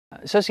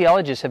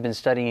Sociologists have been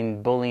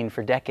studying bullying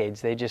for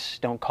decades. They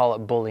just don't call it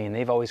bullying.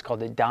 They've always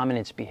called it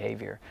dominance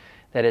behavior,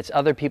 that it's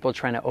other people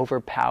trying to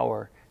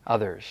overpower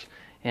others.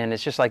 And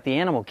it's just like the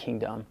animal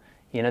kingdom,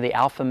 you know, the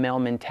alpha male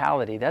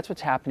mentality. That's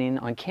what's happening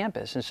on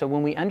campus. And so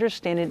when we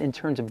understand it in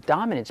terms of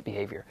dominance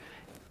behavior,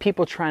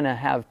 people trying to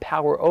have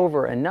power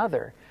over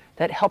another,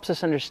 that helps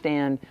us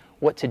understand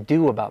what to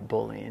do about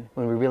bullying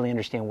when we really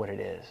understand what it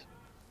is.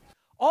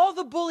 All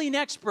the bullying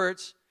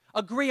experts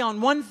agree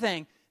on one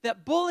thing,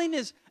 that bullying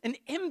is an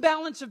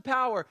imbalance of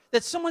power,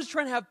 that someone's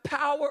trying to have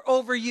power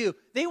over you.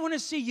 They want to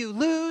see you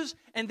lose,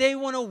 and they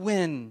want to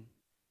win.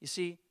 You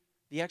see,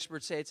 the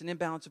experts say it's an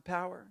imbalance of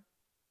power.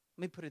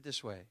 Let me put it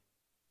this way.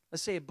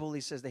 Let's say a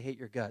bully says they hate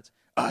your guts.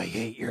 I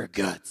hate your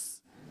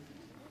guts.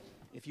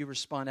 If you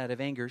respond out of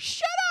anger,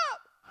 shut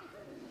up!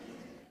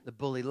 The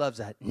bully loves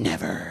that.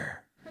 Never.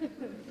 I hate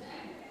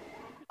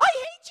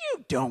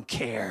you. Don't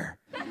care.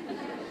 You're hurting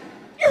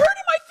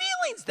my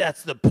feelings.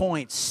 That's the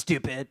point,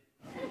 stupid.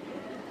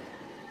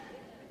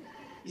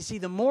 You see,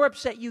 the more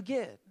upset you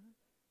get,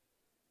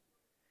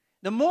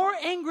 the more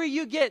angry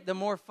you get, the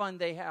more fun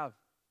they have.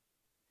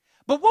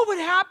 But what would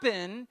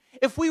happen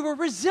if we were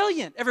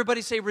resilient?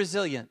 Everybody say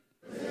resilient.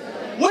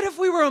 Resilient. What if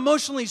we were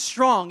emotionally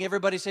strong?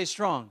 Everybody say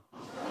strong.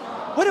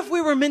 Strong. What if we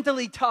were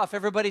mentally tough?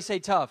 Everybody say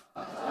tough.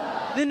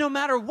 Tough. Then no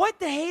matter what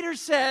the hater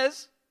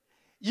says,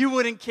 you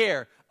wouldn't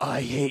care.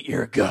 I hate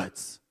your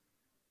guts.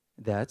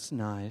 That's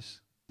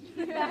nice.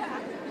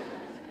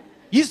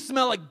 You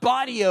smell like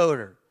body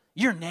odor.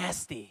 You're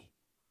nasty.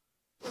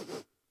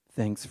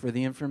 Thanks for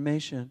the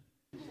information.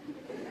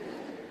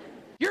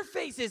 Your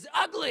face is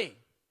ugly.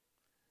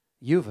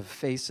 You have a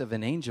face of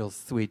an angel,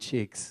 sweet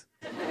cheeks.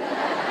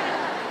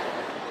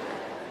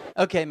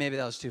 Okay, maybe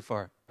that was too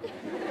far.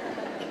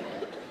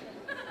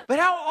 But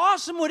how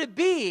awesome would it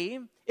be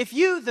if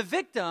you, the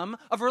victim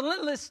of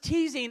relentless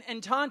teasing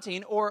and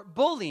taunting or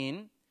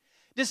bullying,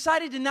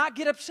 decided to not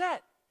get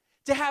upset,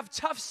 to have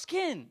tough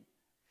skin,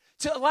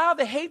 to allow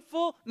the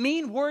hateful,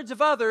 mean words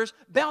of others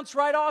bounce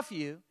right off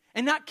you,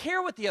 and not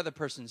care what the other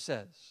person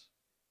says.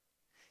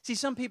 See,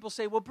 some people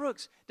say, well,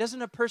 Brooks,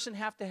 doesn't a person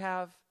have to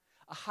have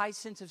a high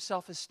sense of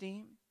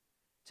self-esteem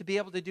to be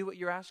able to do what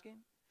you're asking?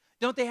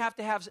 Don't they have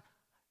to have,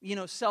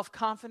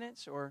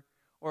 self-confidence or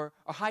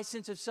a high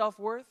sense of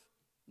self-worth?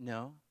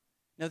 No,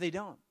 they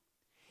don't.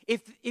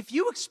 If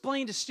you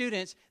explain to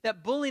students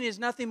that bullying is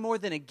nothing more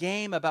than a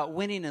game about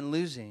winning and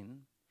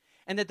losing,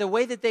 and that the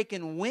way that they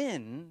can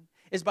win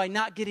is by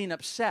not getting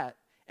upset,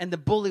 and the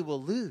bully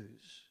will lose.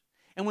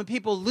 And when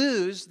people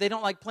lose, they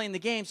don't like playing the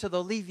game, so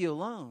they'll leave you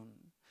alone.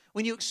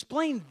 When you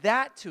explain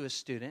that to a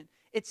student,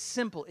 it's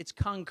simple, it's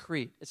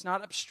concrete. It's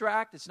not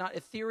abstract, it's not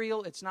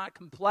ethereal, it's not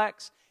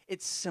complex.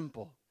 It's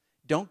simple.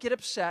 Don't get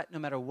upset no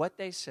matter what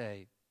they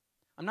say.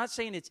 I'm not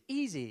saying it's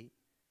easy,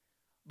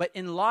 but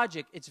in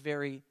logic, it's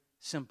very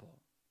simple.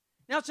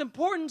 Now, it's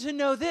important to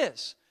know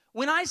this.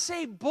 When I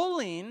say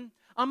bullying,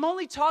 I'm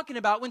only talking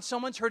about when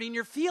someone's hurting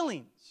your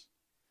feelings.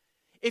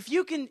 If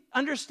you can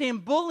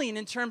understand bullying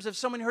in terms of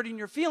someone hurting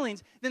your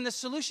feelings, then the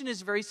solution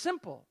is very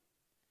simple.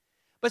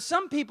 But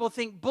some people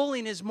think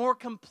bullying is more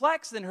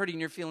complex than hurting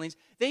your feelings.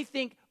 They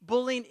think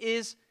bullying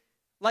is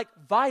like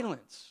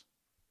violence.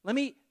 Let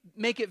me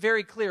make it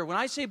very clear. When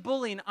I say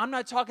bullying, I'm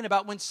not talking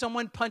about when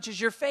someone punches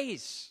your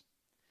face.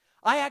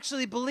 I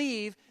actually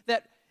believe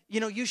that,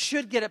 you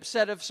should get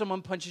upset if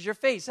someone punches your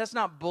face. That's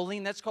not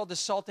bullying. That's called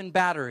assault and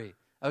battery,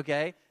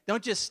 okay?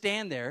 Don't just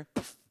stand there.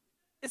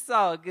 It's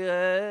all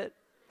good.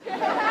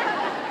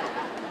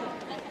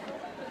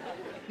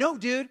 No,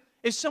 dude.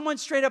 If someone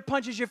straight up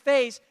punches your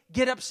face,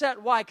 get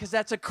upset. Why? Because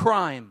that's a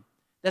crime.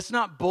 That's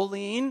not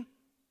bullying.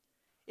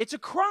 It's a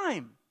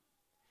crime.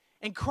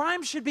 And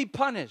crime should be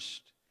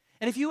punished.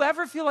 And if you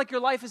ever feel like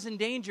your life is in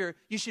danger,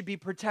 you should be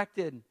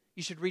protected.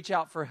 You should reach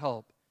out for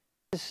help.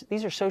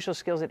 These are social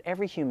skills that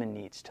every human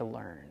needs to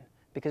learn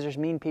because there's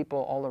mean people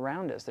all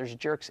around us. There's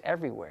jerks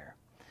everywhere.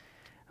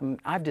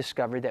 I've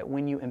discovered that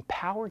when you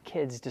empower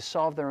kids to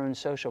solve their own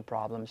social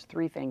problems,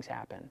 3 things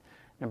happen.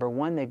 Number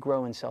 1, they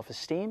grow in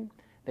self-esteem,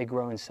 they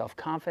grow in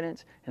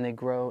self-confidence, and they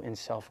grow in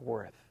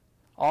self-worth.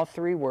 All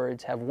 3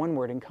 words have one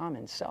word in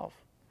common, self.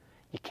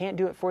 You can't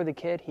do it for the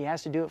kid, he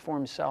has to do it for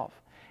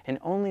himself. And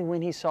only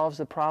when he solves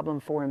the problem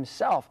for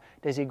himself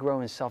does he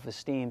grow in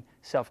self-esteem,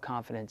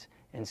 self-confidence,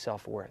 and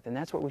self-worth. And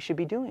that's what we should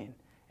be doing.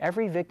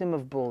 Every victim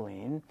of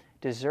bullying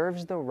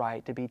deserves the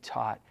right to be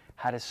taught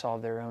how to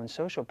solve their own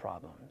social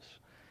problems.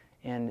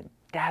 And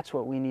that's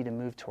what we need to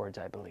move towards,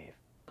 I believe.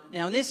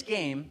 Now, in this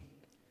game,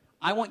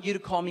 I want you to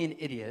call me an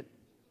idiot.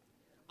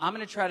 I'm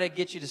going to try to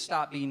get you to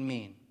stop being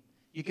mean.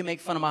 You can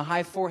make fun of my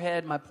high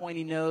forehead, my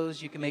pointy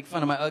nose. You can make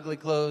fun of my ugly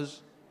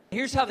clothes.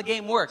 Here's how the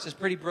game works. It's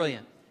pretty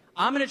brilliant.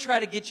 I'm going to try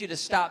to get you to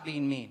stop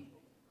being mean.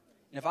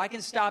 And if I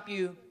can stop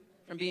you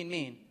from being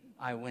mean,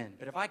 I win.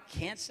 But if I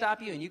can't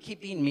stop you and you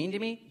keep being mean to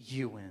me,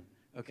 you win.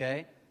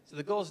 Okay? So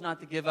the goal is not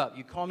to give up.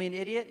 You call me an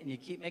idiot and you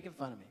keep making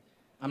fun of me.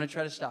 I'm going to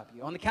try to stop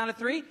you. On the count of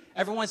 3,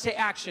 everyone say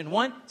action.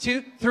 1,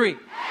 2, 3.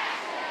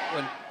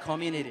 Action! Call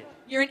me an idiot.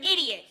 You're an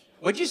idiot.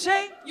 What'd you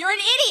say? You're an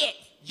idiot.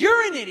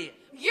 You're an idiot.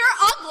 You're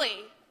ugly.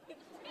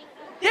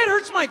 That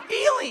hurts my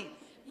feelings.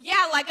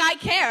 Yeah, like I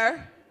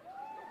care.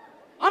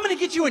 I'm gonna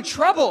get you in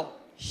trouble.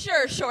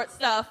 Sure, short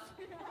stuff.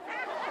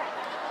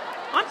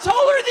 I'm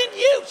taller than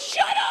you.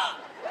 Shut up.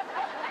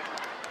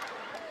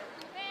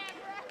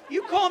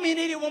 You call me an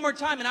idiot one more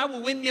time and I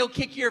will windmill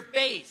kick your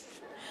face.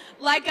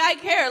 Like I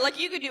care. Like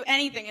you could do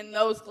anything in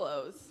those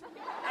clothes.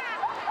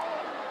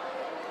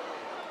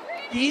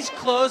 These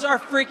clothes are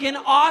freaking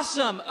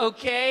awesome,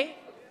 okay?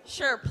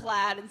 Sure,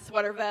 plaid and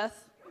sweater vest.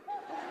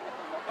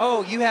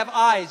 Oh, you have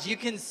eyes. You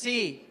can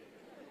see.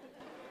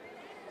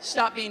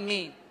 Stop being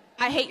mean.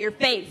 I hate your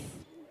face.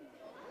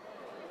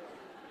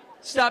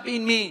 Stop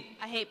being mean.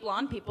 I hate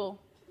blonde people.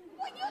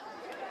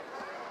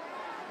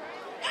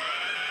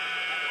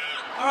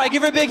 All right,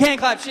 give her a big hand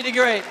clap. She did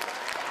great.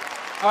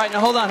 All right, now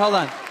hold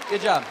on.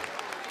 Good job.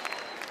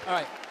 All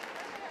right.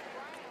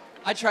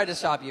 I tried to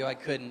stop you. I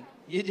couldn't.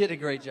 You did a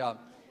great job.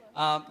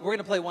 We're going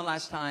to play one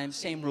last time.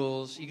 Same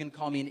rules. You can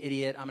call me an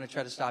idiot. I'm going to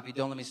try to stop you.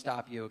 Don't let me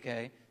stop you,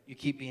 okay? You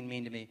keep being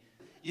mean to me.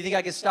 You think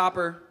I can stop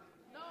her?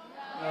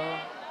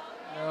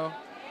 No.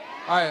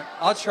 All right,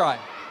 I'll try.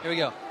 Here we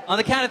go. On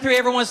the count of 3,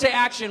 everyone say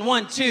action.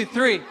 1, 2,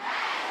 3. Go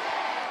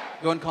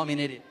ahead and call me an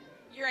idiot.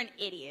 You're an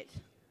idiot.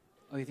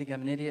 Oh, you think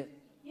I'm an idiot?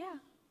 Yeah.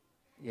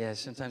 Yeah,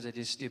 sometimes I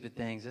do stupid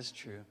things. That's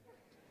true.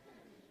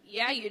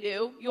 Yeah, you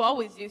do. You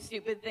always do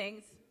stupid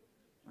things.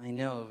 I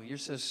know. You're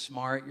so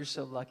smart. You're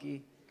so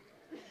lucky.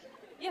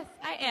 Yes,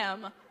 I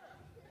am.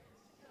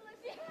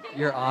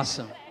 You're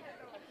awesome.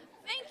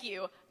 Thank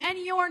you. And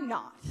you're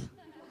not.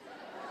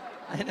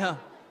 I know.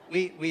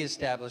 We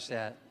established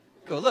that.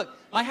 Cool. Look,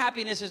 my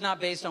happiness is not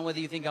based on whether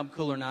you think I'm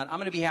cool or not. I'm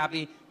going to be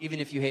happy even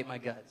if you hate my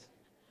guts.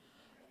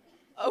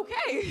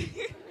 Okay.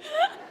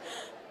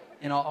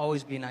 And I'll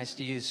always be nice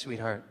to you,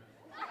 sweetheart.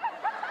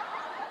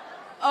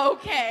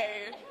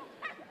 Okay.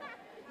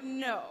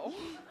 No.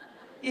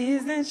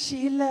 Isn't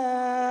she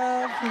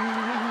lovely?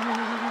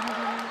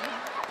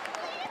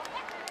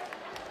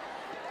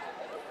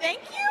 Thank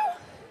you.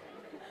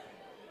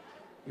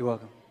 You're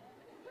welcome.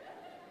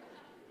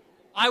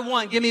 I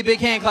won. Give me a big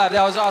hand clap.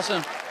 That was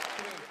awesome.